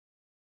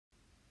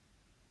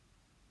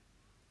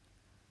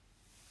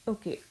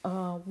Okay,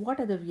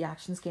 what other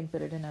reactions can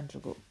pyridine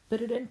undergo?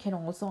 Pyridine can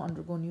also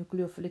undergo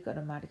nucleophilic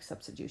aromatic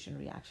substitution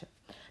reaction.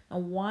 Now,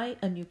 why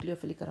a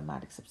nucleophilic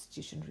aromatic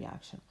substitution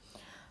reaction?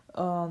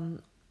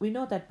 We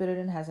know that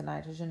pyridine has a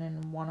nitrogen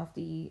in one of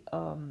the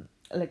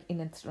like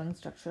in its ring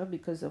structure,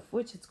 because of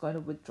which it's going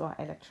to withdraw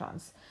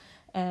electrons,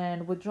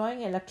 and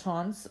withdrawing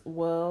electrons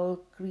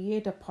will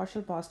create a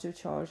partial positive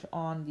charge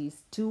on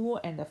these 2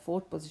 and the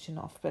 4th position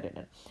of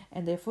pyridine,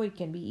 and therefore it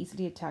can be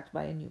easily attacked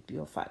by a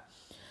nucleophile.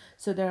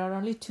 So there are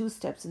only 2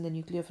 steps in the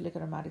nucleophilic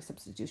aromatic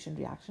substitution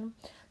reaction.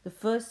 The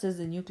first is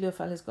the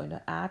nucleophile is going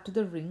to add to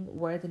the ring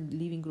where the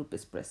leaving group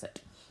is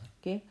present.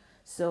 Okay,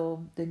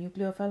 so the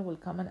nucleophile will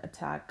come and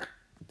attack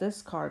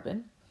this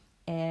carbon,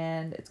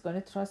 and it's going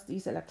to thrust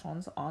these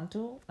electrons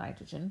onto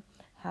nitrogen,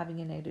 having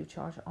a negative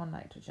charge on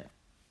nitrogen.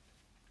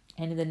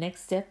 And in the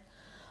next step,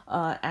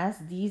 as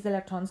these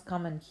electrons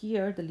come in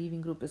here, the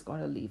leaving group is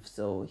going to leave.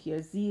 So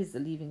here Z is the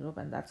leaving group,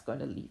 and that's going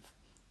to leave,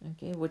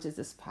 okay, which is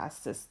this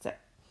fastest step.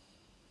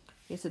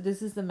 Okay, so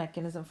this is the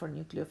mechanism for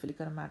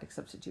nucleophilic aromatic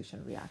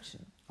substitution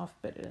reaction of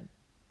pyridine.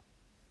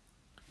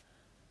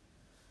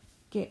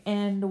 Okay,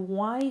 and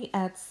why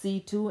at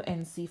C2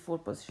 and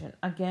C4 position?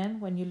 Again,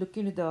 when you look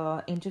into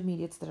the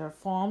intermediates that are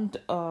formed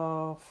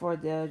for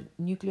the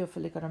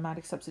nucleophilic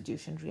aromatic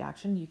substitution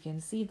reaction, you can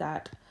see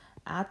that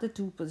at the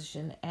 2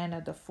 position and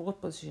at the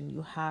 4th position,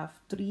 you have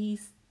 3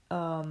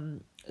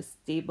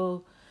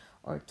 stable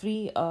or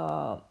 3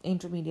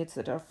 intermediates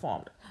that are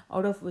formed,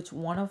 out of which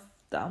one of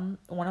them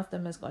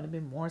is going to be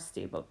more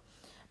stable.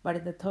 But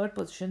in the 3rd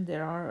position, they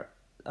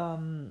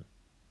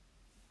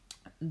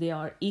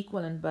are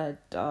equivalent,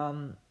 but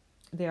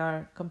they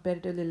are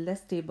comparatively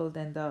less stable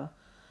than the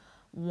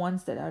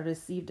ones that are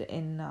received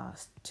in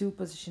 2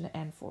 position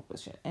and 4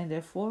 position, and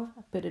therefore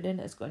pyridine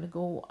is going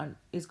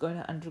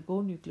to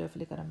undergo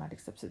nucleophilic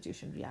aromatic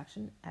substitution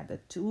reaction at the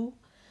 2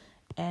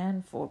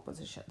 and 4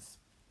 positions.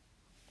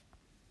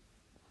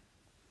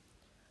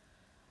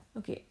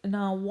 Okay,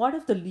 now what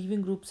if the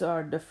leaving groups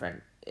are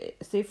different?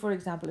 Say for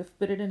example, if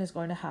pyridine is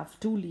going to have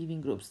 2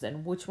 leaving groups,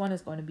 then which one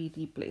is going to be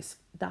replaced?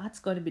 That's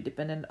going to be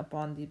dependent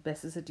upon the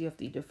basicity of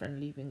the different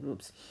leaving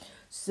groups.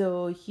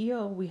 So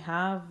here we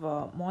have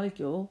a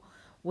molecule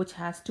which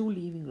has 2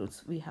 leaving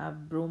groups. We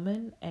have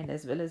bromine, and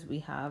as well as we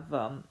have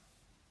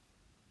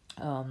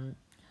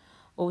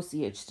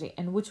OCH3,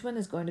 and which one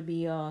is going to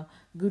be a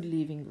good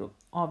leaving group?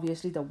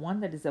 Obviously the one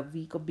that is a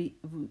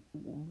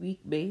weak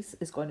base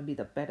is going to be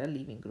the better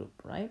leaving group,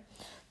 right?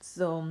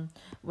 So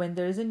when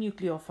there is a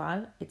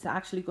nucleophile, it's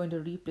actually going to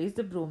replace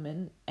the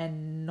bromine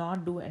and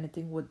not do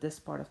anything with this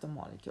part of the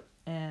molecule,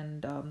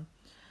 and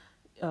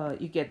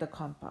you get the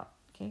compound.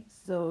 Okay,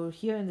 so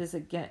here in this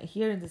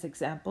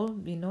example,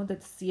 we know that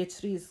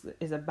CH3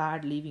 is a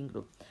bad leaving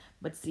group,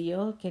 but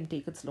Cl can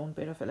take its lone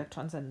pair of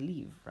electrons and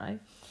leave, right?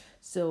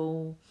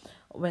 So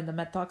when the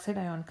methoxide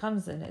ion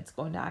comes in, it's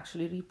going to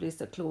actually replace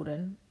the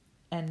chlorine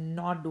and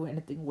not do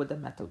anything with the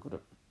methyl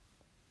group.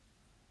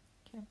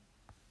 Okay.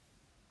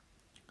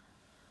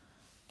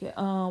 Okay.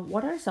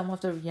 What are some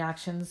of the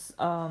reactions?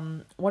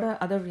 What are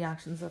other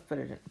reactions of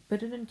pyridine?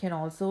 Pyridine can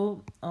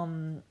also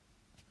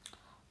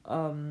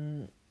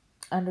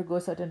undergo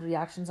certain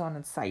reactions on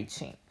its side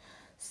chain.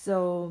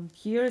 So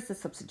here is the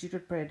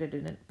substituted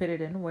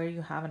pyridine where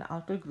you have an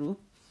alkyl group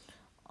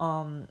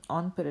on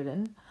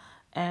pyridine,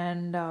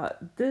 and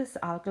this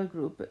alkyl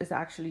group is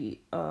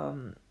actually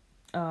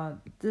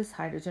this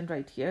hydrogen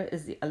right here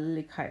is the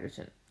allylic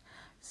hydrogen.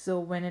 So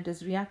when it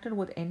is reacted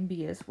with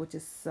NBS, which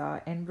is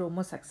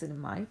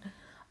N-bromosuccinimide,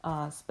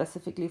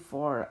 specifically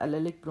for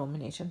allylic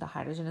bromination, the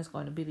hydrogen is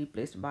going to be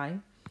replaced by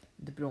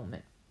the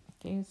bromine.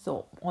 Okay,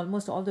 so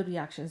almost all the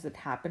reactions that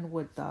happen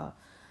with the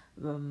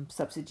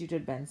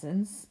substituted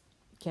benzenes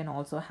can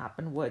also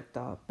happen with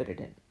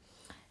pyridine.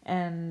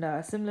 And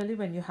similarly,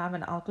 when you have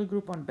an alkyl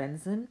group on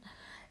benzene,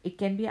 it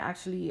can be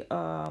actually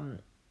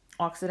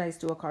oxidized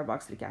to a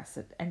carboxylic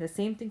acid, and the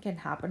same thing can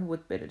happen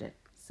with pyridine.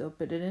 So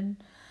pyridine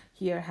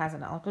here has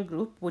an alkyl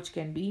group which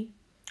can be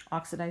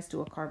oxidized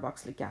to a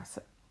carboxylic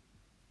acid.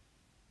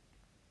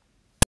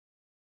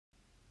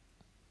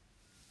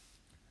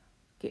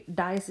 Okay,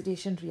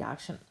 diacetation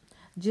reaction.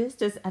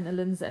 Just as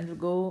anilines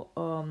undergo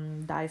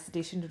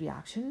diacetation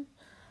reaction,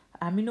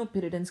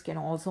 aminopyridines can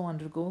also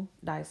undergo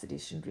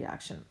diacetation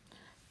reaction.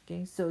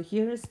 Okay, so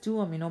here is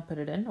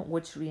 2-aminopyridine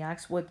which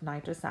reacts with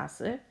nitrous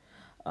acid.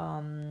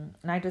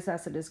 Nitrous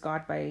acid is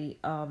got by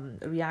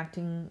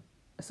reacting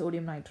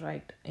sodium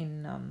nitrite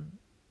in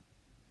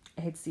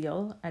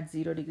HCl at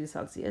 0 degrees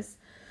Celsius.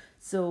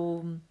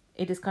 So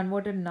it is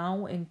converted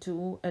now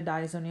into a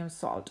diazonium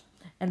salt,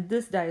 and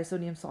this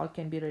diazonium salt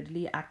can be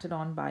readily acted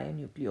on by a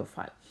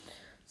nucleophile.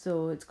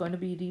 So it's going to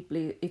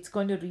replace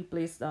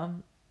the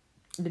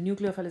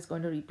nucleophile is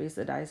going to replace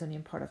the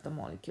diazonium part of the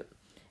molecule.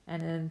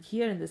 And then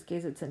here in this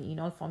case, it's an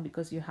enol form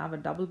because you have a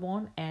double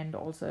bond and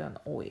also an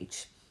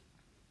OH.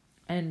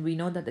 And we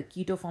know that the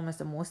keto form is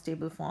the most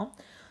stable form.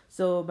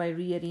 So by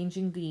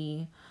rearranging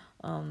the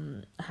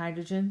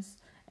hydrogens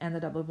and the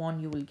double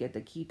bond, you will get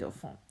the keto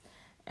form.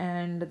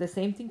 And the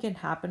same thing can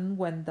happen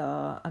when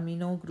the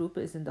amino group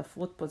is in the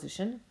 4th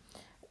position.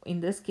 in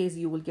this case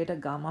you will get a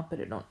gamma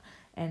pyridine.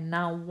 And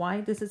now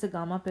why this is a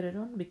gamma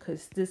pyridine?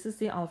 Because this is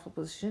the alpha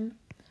position,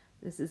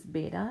 this is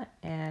beta,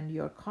 and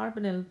your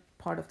carbonyl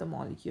part of the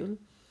molecule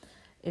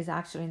is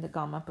actually in the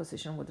gamma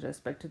position with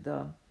respect to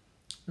the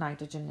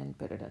nitrogen in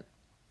pyridine.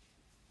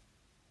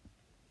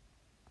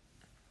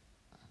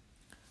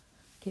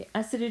 Okay,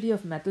 acidity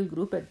of methyl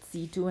group at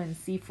C2 and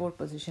C4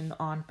 position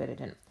on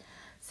pyridine.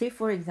 Say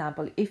for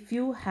example, if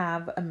you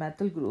have a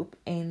methyl group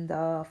in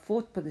the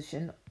 4th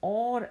position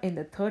or in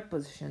the 3rd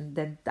position,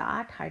 then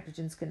that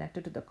hydrogens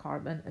connected to the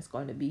carbon is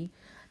going to be,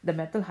 the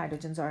methyl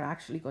hydrogens are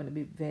actually going to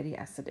be very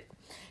acidic.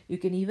 You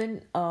can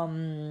even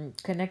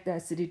connect the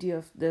acidity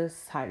of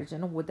this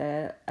hydrogen with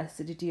the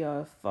acidity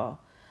of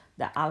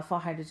the alpha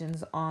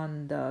hydrogens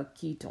on the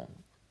ketone.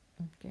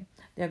 Okay,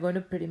 they are going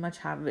to pretty much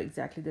have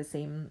exactly the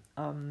same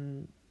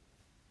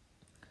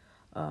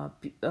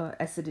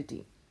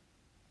acidity.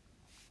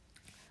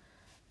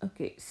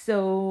 Okay,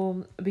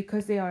 so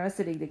because they are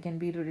acidic, they can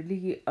be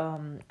readily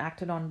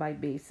acted on by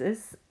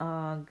bases,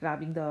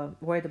 grabbing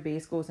where the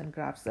base goes and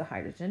grabs the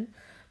hydrogen,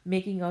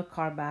 making a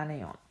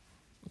carbanion.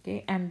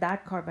 Okay, and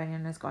that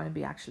carbanion is going to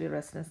be actually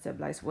resonance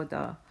stabilized with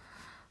the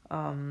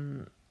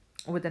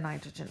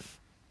nitrogen.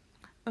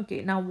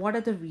 Okay, now what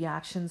are the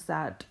reactions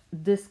that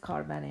this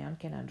carbanion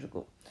can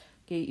undergo?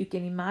 Okay, you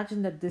can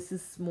imagine that this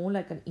is more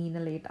like an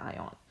enolate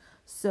ion.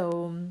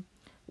 So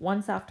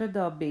once after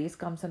the base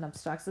comes and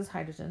abstracts this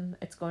hydrogen,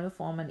 it's going to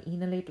form an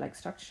enolate like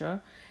structure,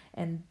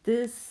 and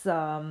this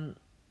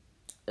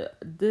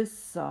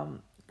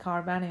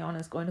carbanion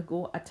is going to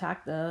go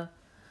attack the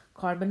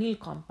carbonyl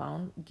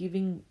compound,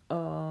 giving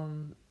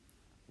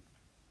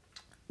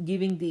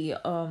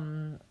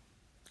the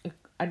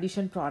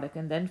addition product,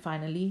 and then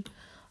finally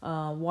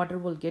water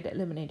will get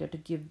eliminated to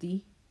give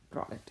the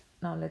product.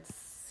 Now let's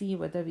see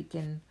whether we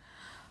can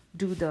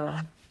do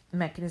the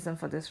mechanism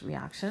for this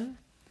reaction.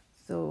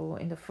 So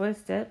in the first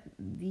step,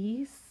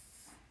 this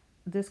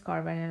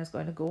carbanion is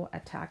going to go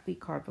attack the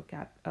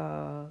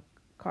carbonyl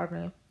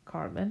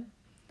carbon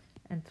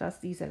and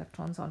thrust these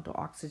electrons onto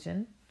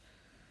oxygen.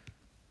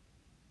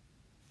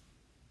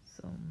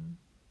 So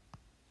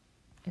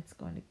it's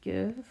going to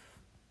give,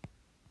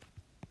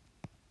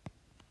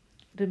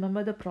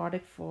 remember the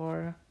product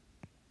for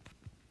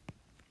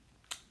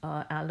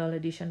aldol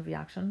addition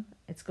reaction,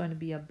 it's going to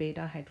be a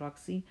beta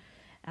hydroxy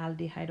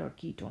aldehyde or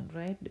ketone,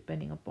 right,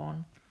 depending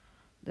upon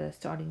the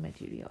starting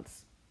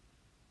materials.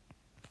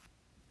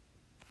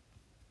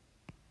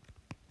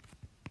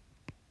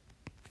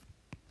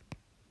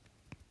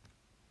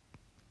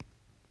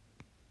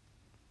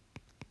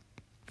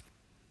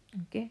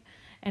 Okay,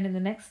 and in the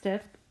next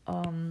step,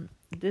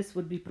 this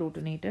would be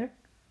protonated,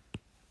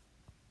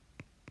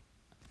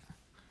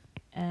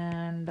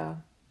 and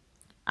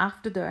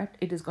after that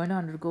it is going to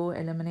undergo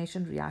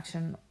elimination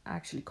reaction,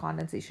 actually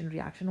condensation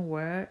reaction,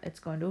 where it's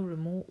going to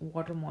remove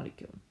water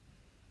molecule.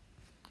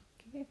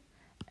 Okay,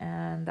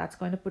 and that's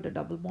going to put a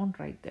double bond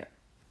right there.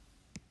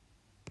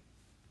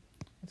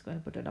 It's going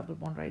to put a double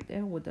bond right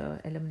there with the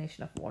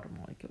elimination of water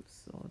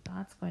molecules. So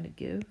that's going to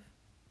give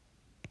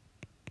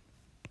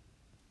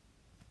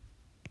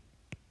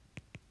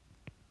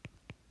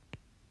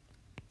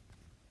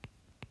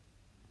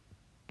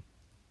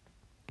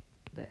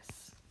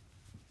this.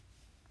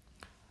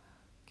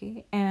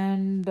 Okay,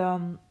 and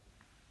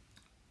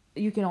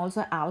you can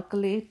also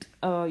alkylate,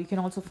 you can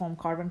also form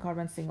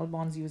carbon-carbon single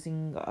bonds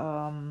using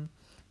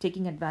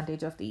taking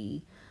advantage of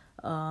the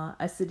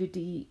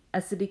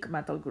acidic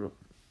methyl group.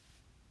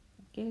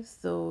 Okay,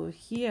 so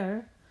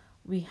here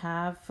we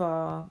have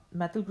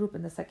methyl group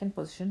in the 2nd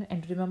position,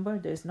 and remember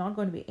there's not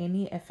going to be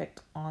any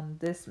effect on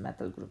this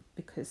methyl group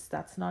because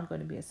that's not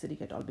going to be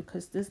acidic at all,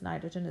 because this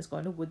nitrogen is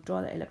going to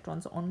withdraw the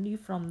electrons only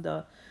from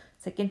the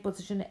 2nd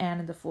position and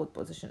in the 4th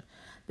position.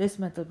 This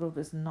methyl group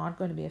is not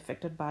going to be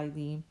affected by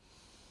the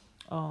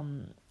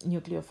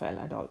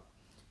nucleophile at all.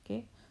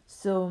 Okay,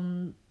 so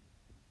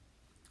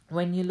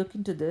when you look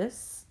into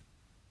this,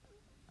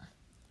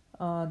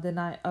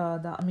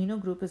 the amino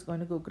group is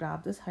going to go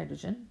grab this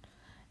hydrogen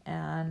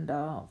and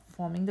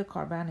forming the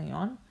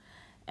carbanion,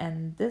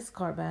 and this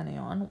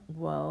carbanion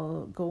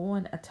will go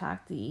and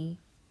attack the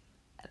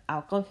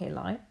alkyl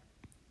halide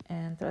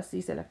and thrust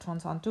these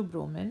electrons onto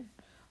bromine,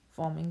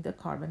 forming the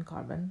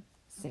carbon-carbon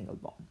single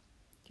bond.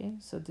 Okay,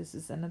 so this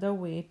is another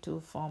way to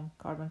form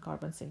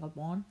carbon-carbon single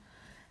bond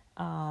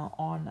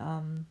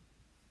on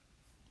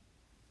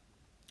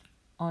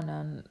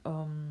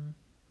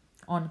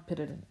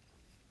pyridine.